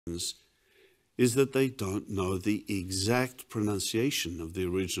is that they don't know the exact pronunciation of the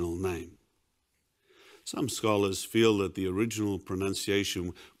original name. Some scholars feel that the original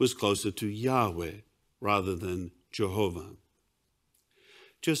pronunciation was closer to Yahweh rather than Jehovah.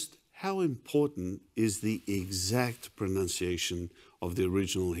 Just how important is the exact pronunciation of the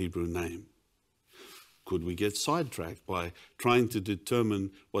original Hebrew name? Could we get sidetracked by trying to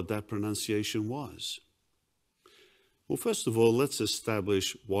determine what that pronunciation was? Well, first of all, let's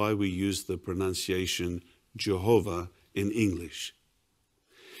establish why we use the pronunciation Jehovah in English.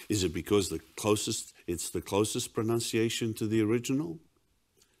 Is it because it's the closest pronunciation to the original?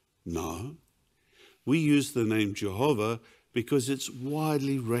 No. We use the name Jehovah because it's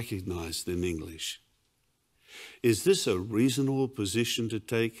widely recognized in English. Is this a reasonable position to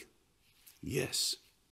take? Yes.